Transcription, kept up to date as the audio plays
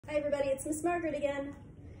Hi everybody, it's Miss Margaret again.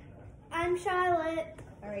 I'm Charlotte.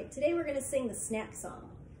 Alright, today we're going to sing the snack song.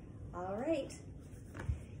 Alright.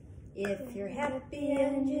 If you're happy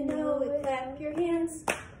and you know it, clap your hands.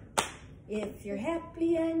 If you're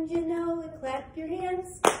happy and you know it, clap your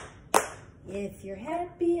hands. If you're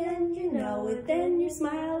happy and you know it, then your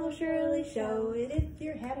smile will surely show it. If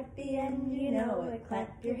you're happy and you know it,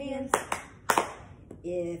 clap your hands.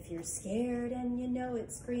 If you're scared and you know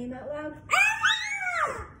it, scream out loud. Ah!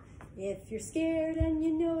 If you're scared and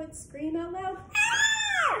you know it, scream out loud.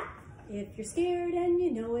 Ah! If you're scared and you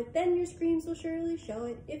know it, then your screams will surely show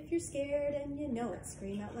it. If you're scared and you know it,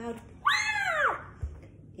 scream out loud. Ah!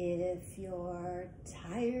 If you're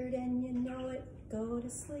tired and you know it, go to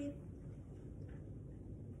sleep.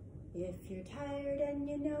 If you're tired and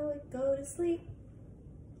you know it, go to sleep.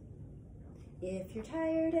 If you're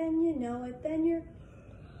tired and you know it, then you'll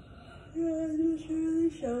surely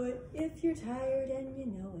show it. If you're tired and you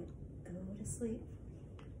know it, go to sleep.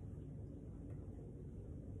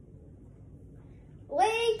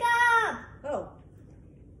 Wake up! Oh,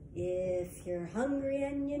 if you're hungry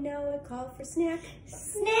and you know it, call for snack.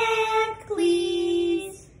 Snack,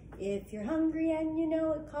 please. If you're hungry and you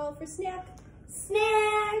know it, call for snack.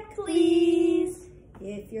 Snack, please.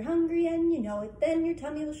 If you're hungry and you know it, then your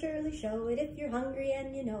tummy will surely show it. If you're hungry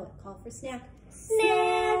and you know it, call for snack.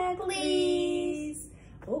 Snack, please.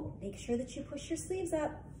 Oh, make sure that you push your sleeves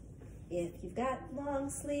up. If you've got long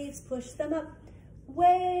sleeves, push them up,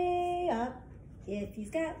 way up. If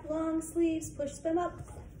you've got long sleeves, push them up,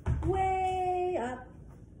 way up.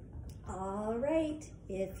 All right,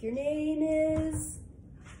 if your name is,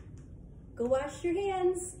 go wash your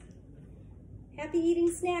hands. Happy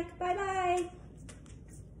eating snack, bye-bye.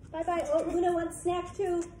 Bye-bye. Oh, Luna wants snack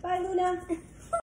too. Bye, Luna.